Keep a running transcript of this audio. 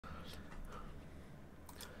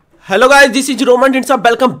Hello guys, this is Roman Dhindsa.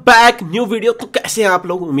 Welcome back new video. तो कैसे हैं आप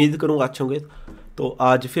लोग? उम्मीद करूंगा अच्छे होंगे। तो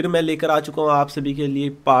आज फिर मैं लेकर आ चुका हूं आप सभी के लिए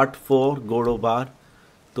पार्ट 4 गोडो बार।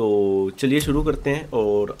 तो चलिए शुरू करते हैं।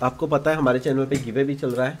 और आपको पता है हमारे चैनल पे गिवे भी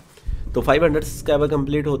चल रहा है। तो 500 सब्सक्राइबर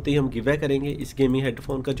कंप्लीट होते ही हम गिवे करेंगे इस गेमिंग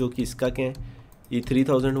हेडफोन का, जो कि इसका क्या है, ये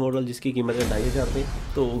 3000 मॉडल, जिसकी कीमत है 2500 रुपये।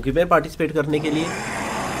 तो गिवे पार्टिसिपेट करने के लिए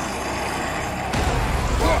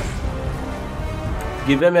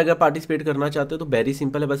गिवे में अगर पार्टिसिपेट करना चाहते हो तो वेरी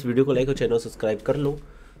सिंपल है, बस वीडियो को लाइक और चैनल सब्सक्राइब कर लो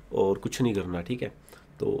और कुछ नहीं करना, ठीक है।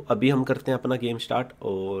 तो अभी हम करते हैं अपना गेम स्टार्ट।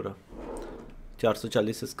 और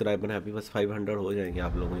 440 सब्सक्राइबर हैं अभी, बस 500 हो जाएंगे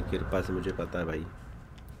आप लोगों की कृपा से, मुझे पता है भाई।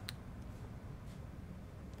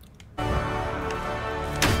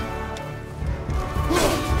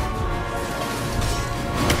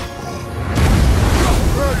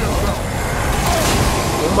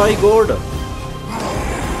 ओह माय गॉड,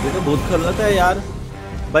 ये तो बहुत गलत है यार।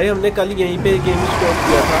 भाई हमने कल यहीं पे गेम स्टॉप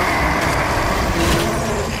किया था।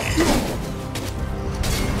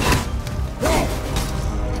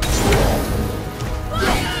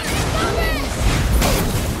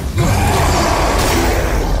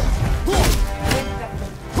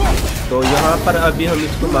 तो यहाँ पर अभी हम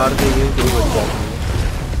इसको मार देंगे तो बच जाएंगे।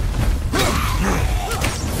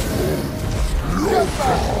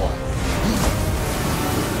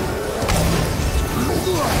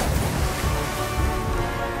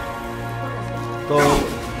 तो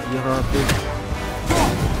यहाँ पे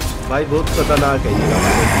भाई बहुत खतरनाक है ये।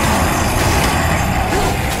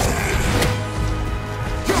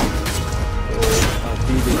 तो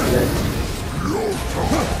अभी देखते हैं।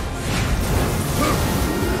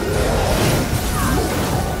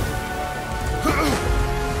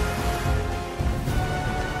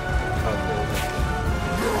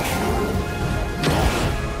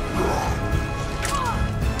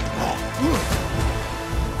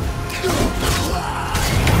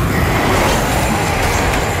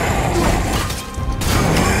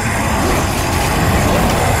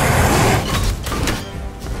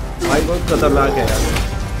 भाई बहुत खतरनाक है यार,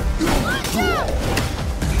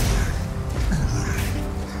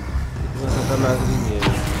 इतना खतरनाक भी नहीं है।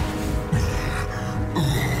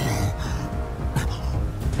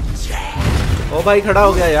 ओ भाई खड़ा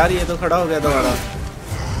हो गया यार, ये तो खड़ा हो गया दोबारा।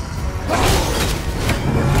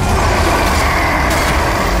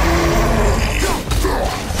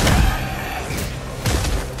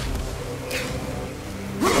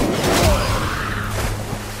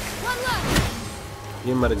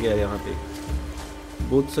 ये मर गया यहाँ पे।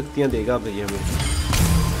 बहुत शक्तियां देगा भैया हमें।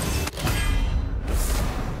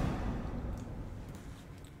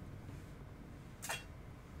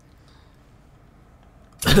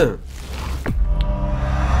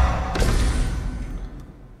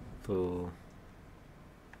 तो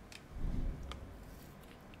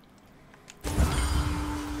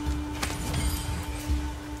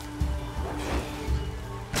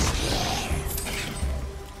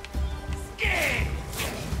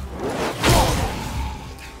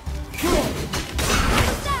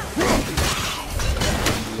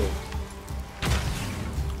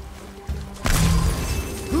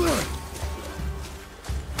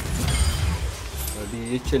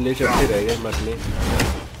ये चले चलते रह गए मरने।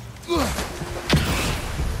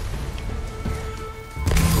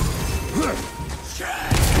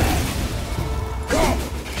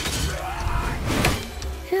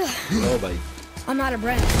 ओ भाई I'm out of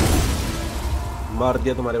breath. मार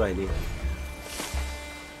दिया तुम्हारे भाई ने।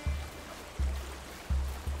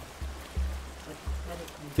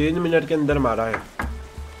 तीन मिनट के अंदर मारा है।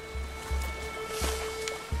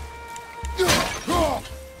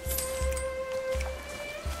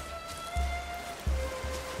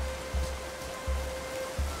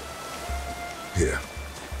 Here.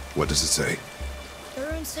 What does it say? The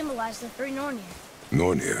runes symbolize the three Nornir.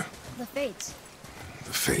 Nornir. The Fates.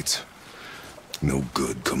 The Fates. No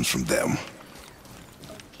good comes from them.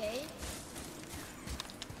 Okay.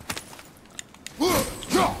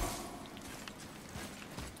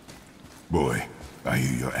 Boy, I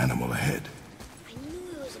hear your animal ahead. I knew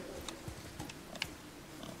it was a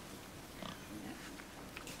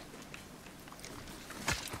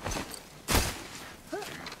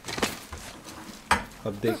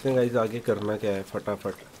अब देखते हैं guys आगे करना क्या है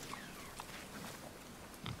फटाफट।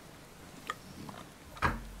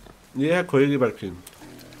 ये है खोए की बर्फी,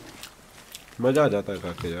 मजा आ जाता है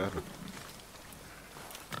खा के यार।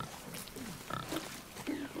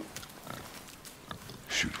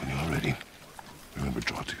 Shoot when you're ready. Remember,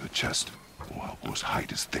 draw to your chest. Wild boar's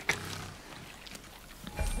hide is thick.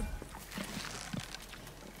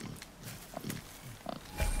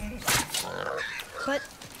 But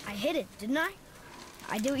I hit it, didn't I?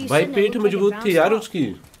 I do what you भाई said. पेट मजबूत थी यार उसकी।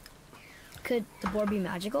 Could the boar be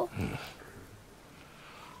magical?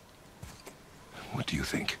 What do you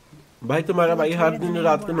think? भाई तुम्हारा भाई हर दिन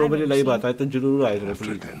रात को 9 बजे लाइव आता है तो जरूर आया करो After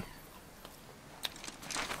please. then.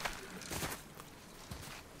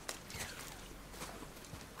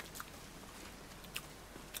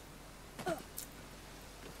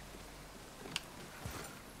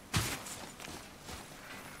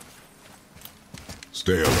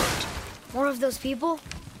 Stay alert. More of those people?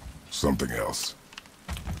 Something else.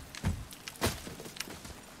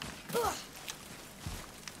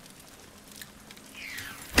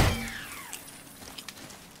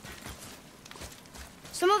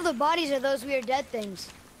 Some of the bodies are those weird dead things.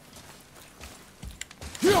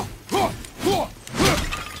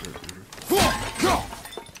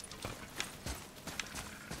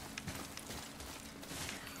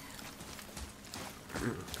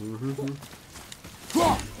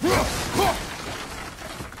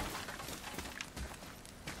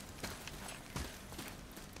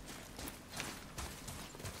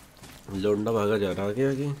 लौंडा भागा जा रहा है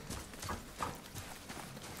आगे।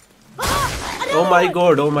 Oh my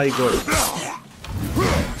god, oh my god.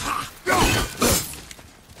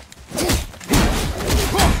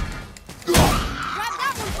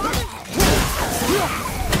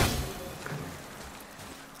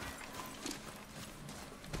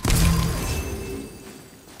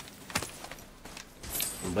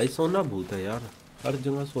 भाई सोना भूत है यार, हर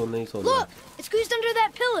जगह सोना ही सोना। Look, it's squeezed under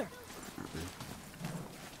that pillar.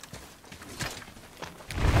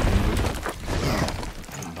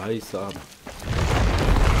 भाई साहब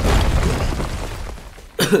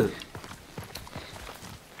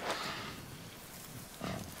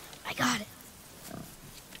I got it.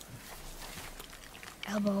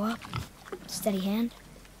 Elbow up, steady hand,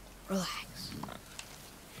 relax.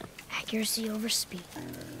 Accuracy over speed.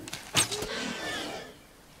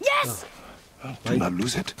 Yes! Do not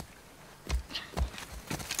lose it.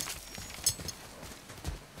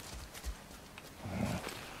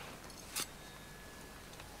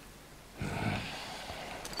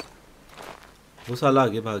 वो साला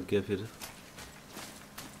आगे भाग गया फिर।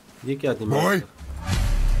 ये क्या थी? Boy,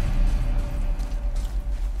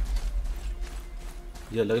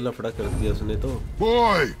 ये अलग लफड़ा कर दिया उसने तो।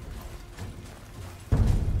 boy!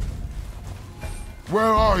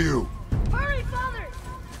 Where are you? Hurry, father!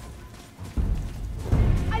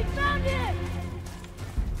 I found him!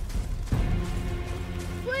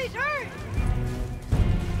 Please hurry!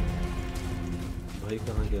 भाई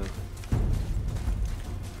कहाँ गया?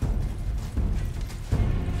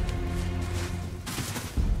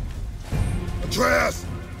 Atreus!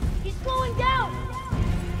 He's slowing down!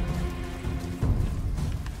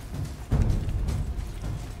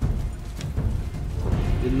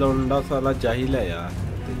 ये लौंडा साला जाहिल है यार।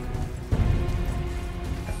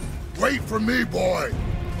 Wait for me, boy!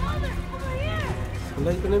 Father, over here!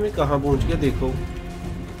 साला इतने में कहाँ पहुँच गया देखो।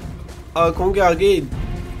 आंखों के आगे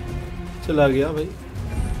चला गया भाई।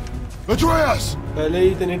 Atreus! पहले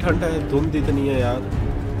ही इतनी ठंड है, धुंध इतनी है यार।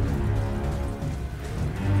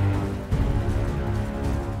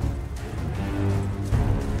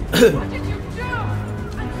 What did you do?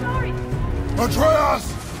 I'm sorry! Atreus!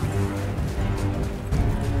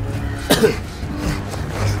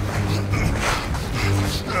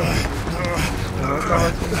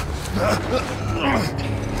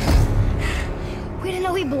 We didn't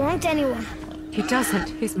know he belonged to anyone. He doesn't.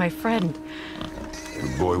 He's my friend. The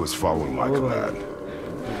boy was following my command.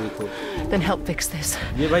 देखो Then help fix this.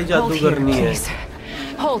 ये भाई Hold here, जादूगरनी है। please.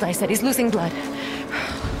 Hold, I said. He's losing blood.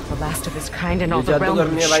 The last of his kind in ये all the realm.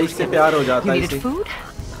 जादूगरनी है भाई, इससे प्यार हो जाता You है needed इसे। food?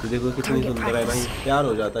 ये देखो कितनी सुंदर है भाई, प्यार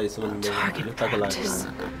हो जाता है इस बंदे को। टकला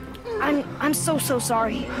है। I'm so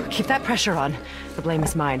sorry. Keep that pressure on. The blame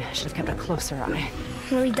is mine. I should have kept a closer eye.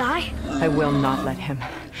 Will he die? I will not let him.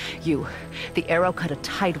 You, the arrow cut a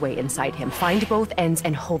tideway inside him. Find both ends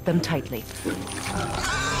and hold them tightly.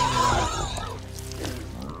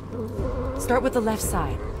 Start with the left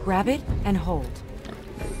side. Grab it and hold.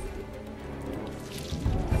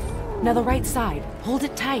 Now the right side. Hold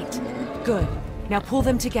it tight. Good. Now pull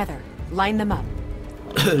them together. Line them up.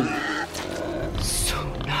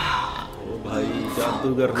 ओ भाई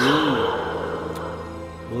जादूगरनी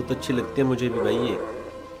बहुत अच्छी लगती है मुझे भी भाई। ये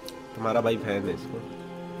तुम्हारा भाई फैन है इसको।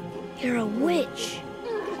 You're a witch.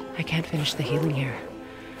 I can't finish the healing here.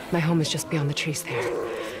 My home is just beyond the trees there.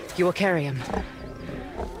 You will carry him.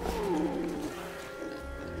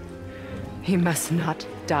 He must not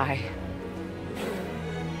die.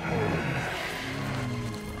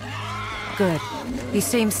 Good. He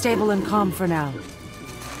seems stable and calm for now.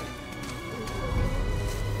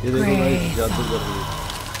 ये देखो भाई जादूगरनी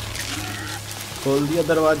खोल दिया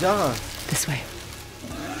दरवाजा। This way.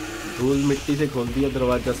 धूल मिट्टी से खोल दिया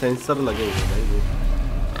दरवाजा, सेंसर लगे हुए भाई वो।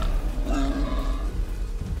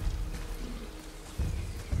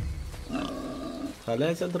 साला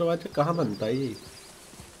ऐसा दरवाजा कहाँ बनता है ये?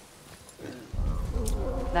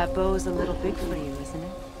 That bow's a little big for you, isn't it?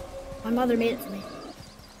 My mother made it for me.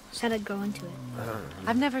 Said I'd grow into it.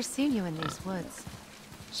 I've never seen you in these woods.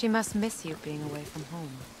 She must miss you being away from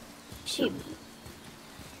home.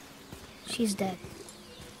 She's dead.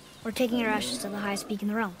 We're taking her ashes to the highest peak in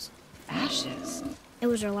the realms. Ashes? It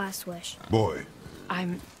was her last wish. Boy.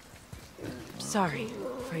 I'm sorry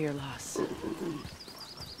for your loss.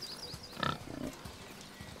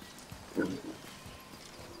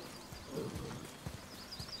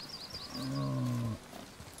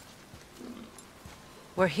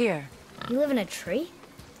 We're here. You live in a tree?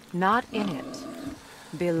 Not in it.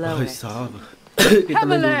 Below भाई it. साहब कितना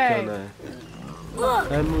दूर जाना है?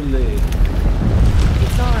 Emule.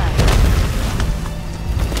 It's all right.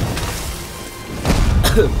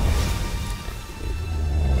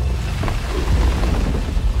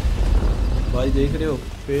 भाई देख रहे हो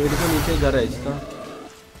पेड़ के नीचे घर है इसका।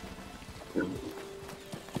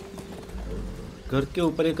 घर के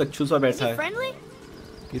ऊपर एक कच्छू सा Is बैठा he है। friendly?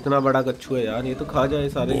 कितना बड़ा कच्छू है यार, ये तो खा जाए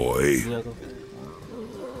सारे दुनिया को।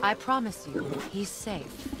 I promise you, he's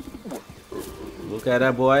safe. वो कह रहा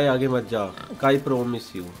है बॉय आगे मत जा। I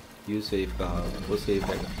promise you, you safe कहा, वो सेफ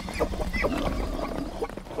है।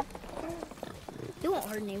 You won't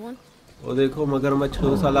hurt anyone. वो देखो मगरमच्छ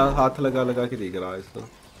को साला हाथ लगा लगा के देख रहा है इसको।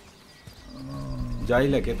 जा ही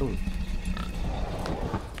लगे तुम।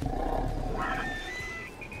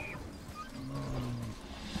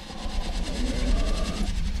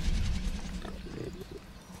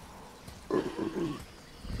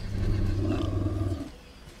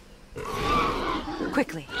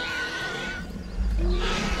 Quickly.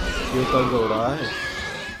 ये कब हो रहा है?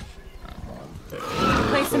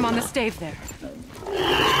 Place him on the stave there.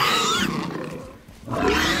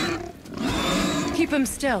 Keep him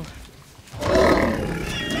still.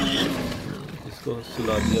 इसको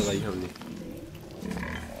सुला दिया भाई हमने।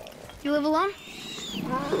 You live alone?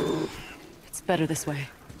 It's better this way.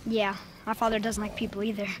 Yeah, my father doesn't like people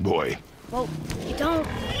either. Boy. Well, you don't.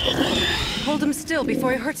 Hold him still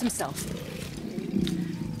before he hurts himself.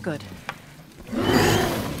 Good.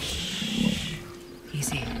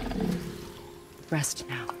 Easy. Rest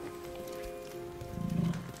now.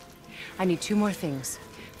 I need 2 more things.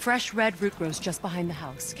 Fresh red root grows just behind the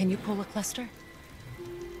house. Can you pull a cluster?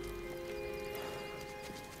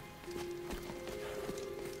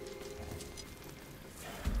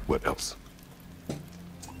 What else?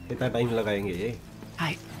 कितना time लगाएंगे ये?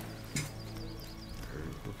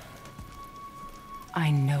 I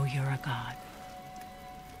know you're a god.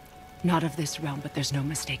 Not of this realm, but there's no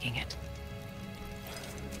mistaking it.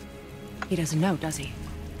 He doesn't know, does he?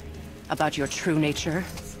 About your true nature?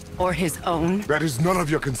 Or his own? That is none of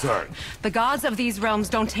your concern. The gods of these realms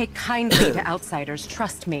don't take kindly to outsiders,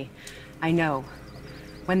 trust me. I know.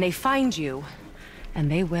 When they find you, and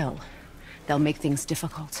they will, they'll make things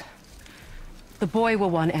difficult. The boy will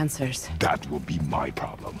want answers. That will be my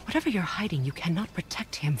problem. Whatever you're hiding, you cannot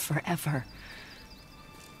protect him forever.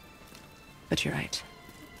 But you're right.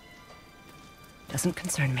 Doesn't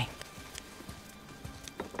concern me.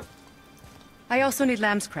 I also need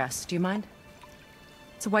lamb's cress. Do you mind?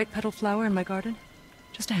 It's a white petal flower in my garden.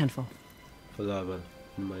 Just a handful. Fine.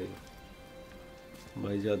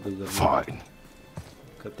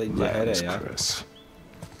 Lamb's cress.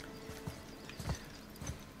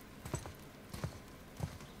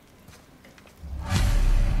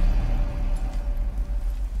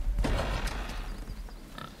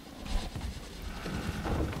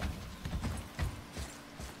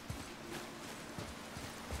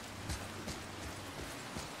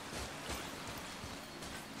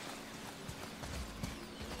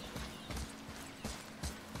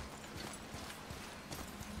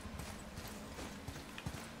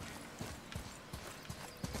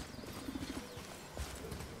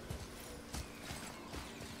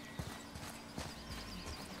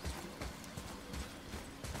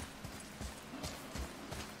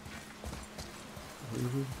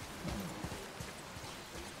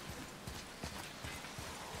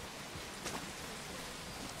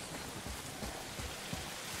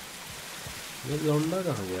 ये लौंडा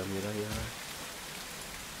कहाँ गया मेरा यार?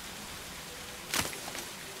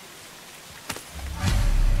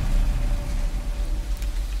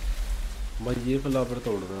 भाई ये flower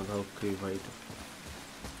तोड़ना था। Okay white.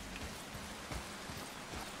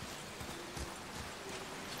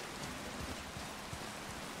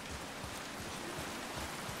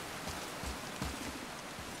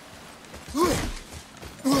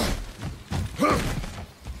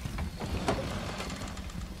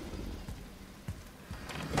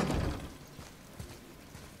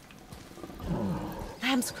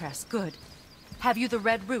 ram's crest, good. Have you the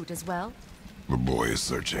red root as well? The boy is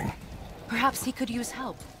searching. Perhaps he could use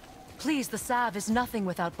help. Please, the salve is nothing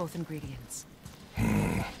without both ingredients.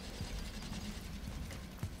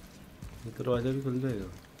 ये दरवाजा भी खुल जाएगा।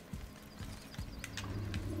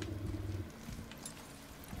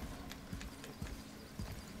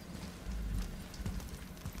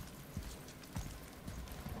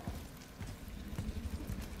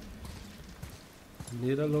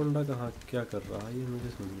 मेरा लौंडा कहाँ क्या कर रहा है ये मुझे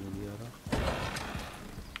समझ में नहीं आ रहा।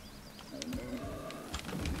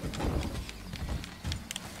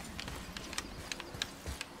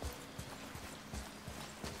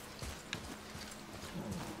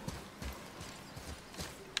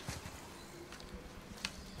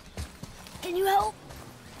 Can you help?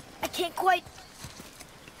 I can't quite.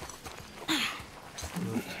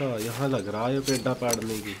 अच्छा यहाँ लग रहा है पेड़ा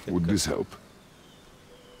पाड़ने की। Would this help?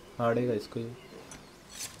 पाड़ेगा इसको ये।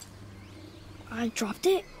 I dropped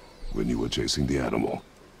it? When you were chasing the animal.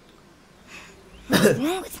 What's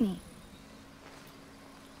wrong with me?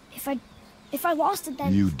 If I lost it,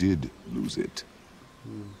 then... You did lose it.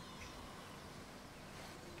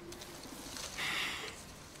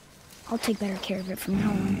 I'll take better care of it from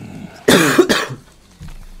now on.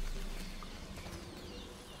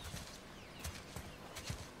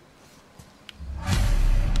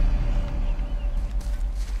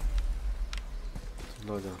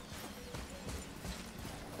 लो जा।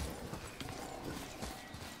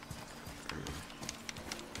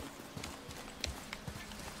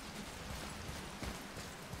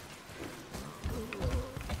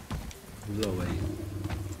 लो भाई।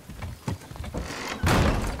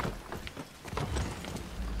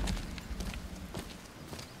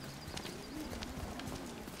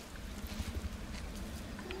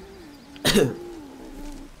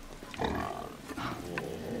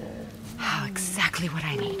 Exactly what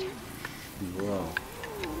I need.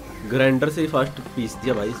 वाह। Grinder से ही fast piece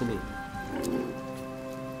दिया भाई इसने।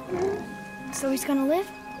 So he's gonna live?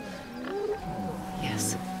 Yes.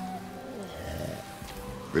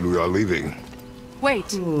 Then we are leaving. Wait.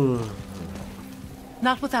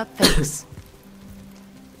 Not without thanks.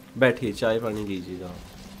 बैठिए चाय पानी लीजिएगा।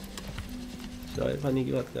 चाय पानी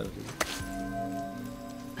की बात कर रही हूँ।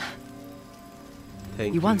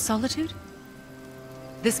 Thank You want solitude?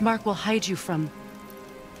 This mark will hide you from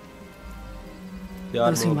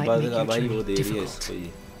यार those who might मोहब्बत make का your भाई वो journey दे रही है difficult. इसको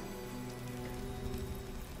ये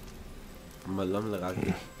मलहम लगा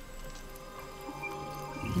के।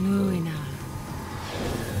 Nuina.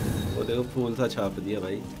 वो देखो फूल सा छाप दिया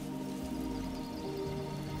भाई।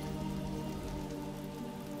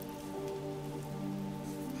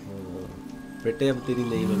 बेटे अब तेरी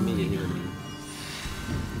नई मम्मी यही बनी।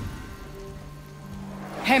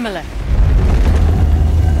 Pamela.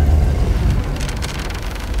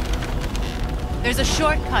 There's a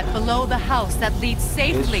shortcut below the house that leads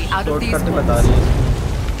safely out of these shortcut बता रही woods.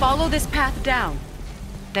 है। Follow this path down,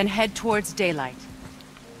 then head towards daylight.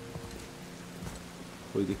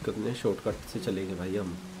 कोई दिक्कत नहीं शॉर्टकट से चलेंगे भाई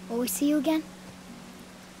हम। Will we see you again?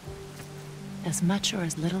 As much or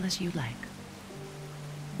as little as you like.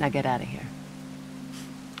 Now get out of here.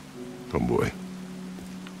 Come, boy.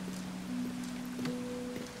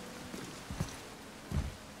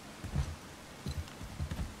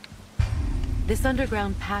 This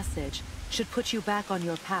underground passage should put you back on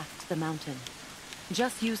your path to the mountain.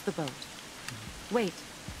 Just use the boat. Wait,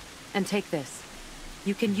 and take this.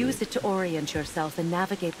 You can use it to orient yourself and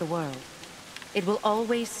navigate the world. It will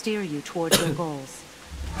always steer you towards your goals.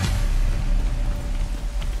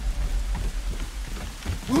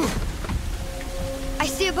 I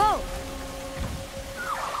see a boat.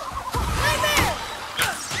 Nightmare!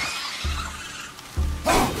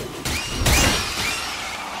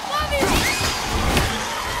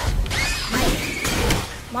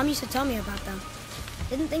 Mom used to tell me about them.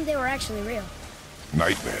 Didn't think they were actually real.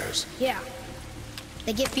 Nightmares. Yeah.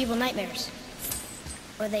 They give people nightmares.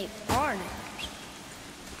 Or they are nightmares.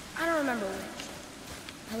 I don't remember which.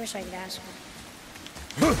 I wish I could ask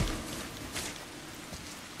her.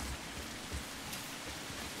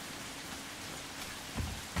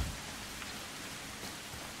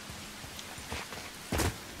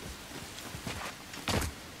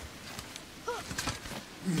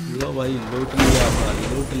 लो भाई लूट लिया माल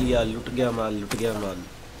लूट लिया लूट गया माल लूट गया माल।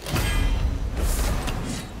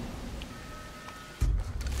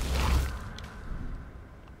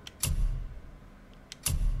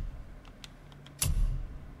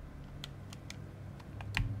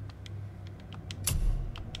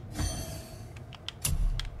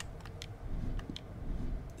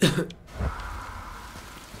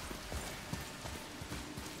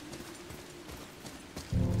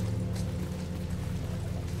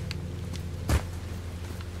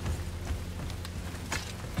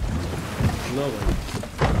 लो भाई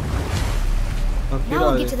अब फिर Now आ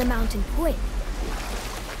we'll get गए। to the mountain quick.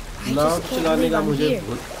 I now just can't चलाने believe का I'm मुझे here.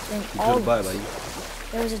 बहुत Then तजुर्बा है always. भाई।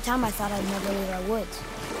 There was a time I thought I'd never leave our woods,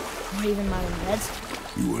 or even my own beds.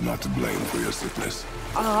 You were not to blame for your sickness.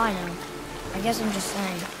 Oh, I know. I guess I'm just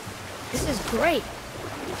saying. This is great.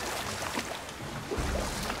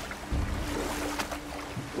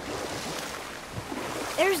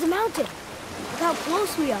 There's the mountain. Look how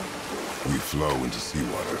close we are. We flow into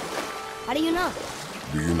seawater. How do you know?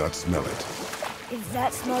 Do you not smell it? If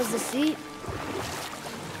that smells the sea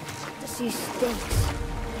stinks.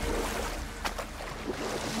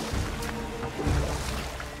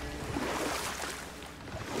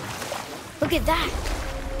 Look at that.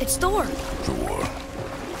 It's Thor. Thor,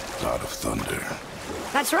 god of thunder.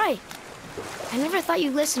 That's right. I never thought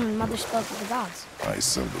you listened when Mother spoke of the gods. I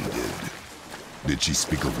seldom did. Did she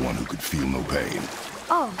speak of one who could feel no pain?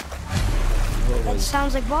 Oh. That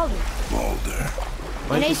sounds like Baldur. Baldur.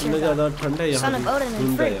 भाई An कितने Aesir ज़्यादा god. ठंड है यहाँ Son of पे, Odin and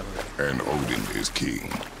धुंध है Frigg. यहाँ पे। And Odin is king.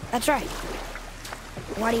 That's right.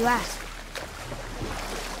 Why do you ask?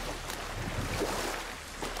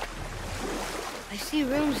 I see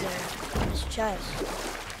runes there in his chest.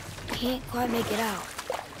 Can't quite make it out.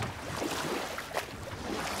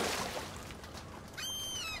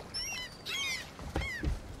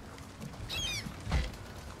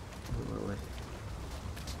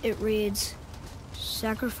 It reads,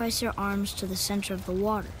 sacrifice your arms to the center of the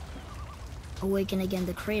water. Awaken again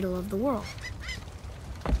the cradle of the world.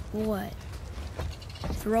 What?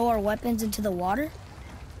 Throw our weapons into the water?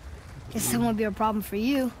 Guess that won't be a problem for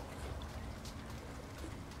you.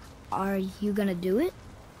 Are you gonna do it?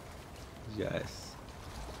 Yes.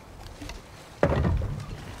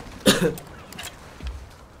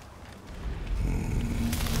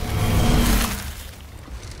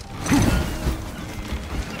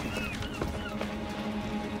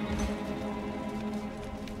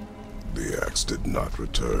 The axe did not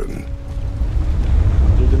return.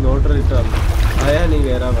 Did not return. आया नहीं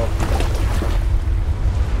मेरा वापस।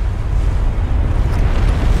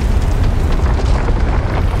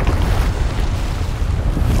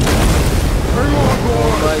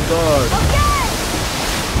 Oh my God.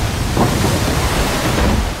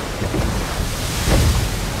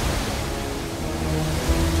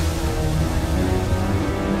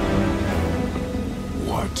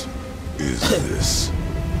 What is this?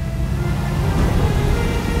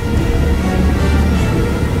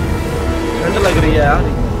 ठंड लग रही है यार।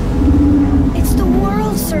 It's the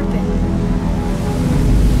world serpent.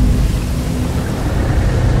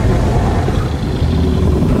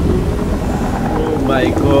 Oh my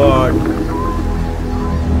God.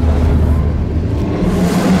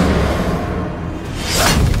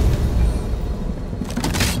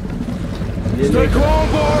 ये Stay calm,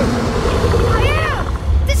 boy! I am!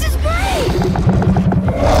 This is great!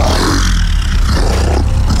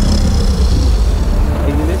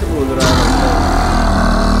 English बोल रहा है।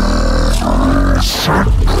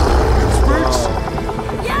 Speaks?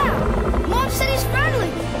 Yeah! Mom said he's friendly!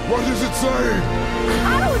 What does it say?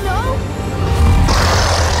 I don't know!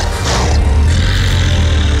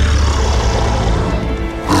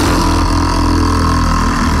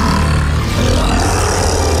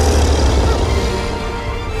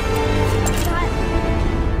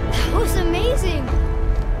 That was amazing!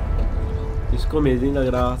 इसको amazing लग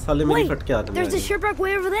रहा, साले मेरी Wait, फटके आते there's a shipwreck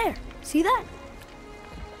way over there. See that?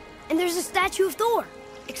 And there's a statue of Thor.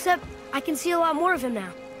 Except I can see a lot more of him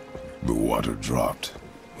now. The water dropped,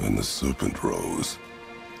 and the serpent rose.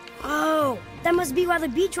 Oh, that must be why the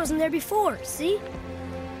beach wasn't there before. See?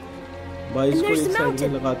 भाई And इसको there's एक the side में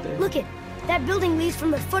mountain. लगाते हैं। Look it. That building leads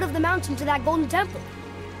from the foot of the mountain to that golden temple.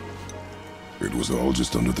 It was all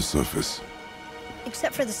just under the surface.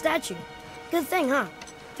 Except for the statue. Good thing, huh?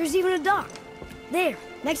 There's even a dock. There,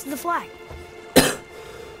 next to the flag.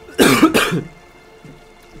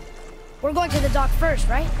 We're going to the dock first,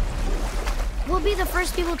 right? We'll be the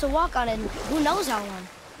first people to walk on it in who knows how long.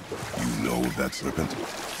 You know that serpent?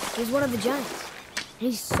 He's one of the giants. And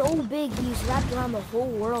he's so big he's wrapped around the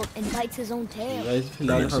whole world and bites his own tail. Guys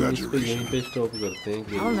फिलहाल हम इसको यहीं पे stop करते हैं।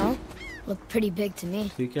 I don't know. Looked pretty big to me.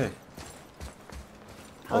 ठीक है।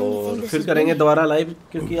 How long do you think और this फिर has करेंगे been? दोबारा लाइव,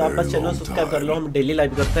 क्योंकि आप बस चैनल सब्सक्राइब कर लो। हम डेली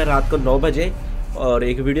लाइव करते हैं रात को 9 बजे और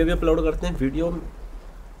एक वीडियो भी अपलोड करते हैं। वीडियो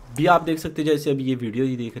भी आप देख सकते हैं, जैसे अभी ये वीडियो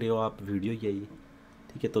ही देख रहे हो आप, वीडियो ही है ये,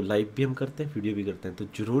 ठीक है। तो लाइव भी हम करते हैं, वीडियो भी करते हैं, तो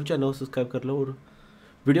जरूर चैनल सब्सक्राइब कर लो और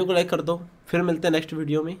वीडियो को लाइक कर दो। फिर मिलते हैं नेक्स्ट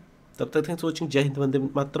वीडियो में, तब तक थैंक्स वॉचिंग। जय हिंद, वंदे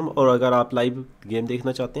मातरम। और अगर आप लाइव गेम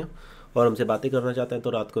देखना चाहते हैं और हमसे बातें करना चाहते हैं तो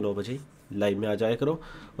रात को 9 बजे लाइव में आ जाया करो।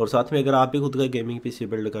 और साथ में अगर आप भी खुद का गेमिंग पीसी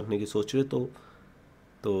बिल्ड करने की सोच रहे हो तो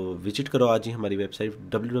तो विजिट करो आज ही हमारी वेबसाइट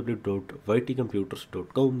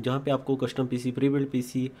www.ytcomputers.com, जहाँ पे आपको custom PC, pre build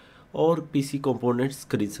PC और पीसी कंपोनेंट्स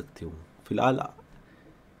खरीद सकते हो। फिलहाल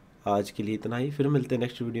आज के लिए इतना ही, फिर मिलते हैं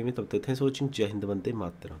नेक्स्ट वीडियो में। तब तक थैंक्स फॉर वॉचिंग। जय हिंद, वंदे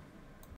मातरम।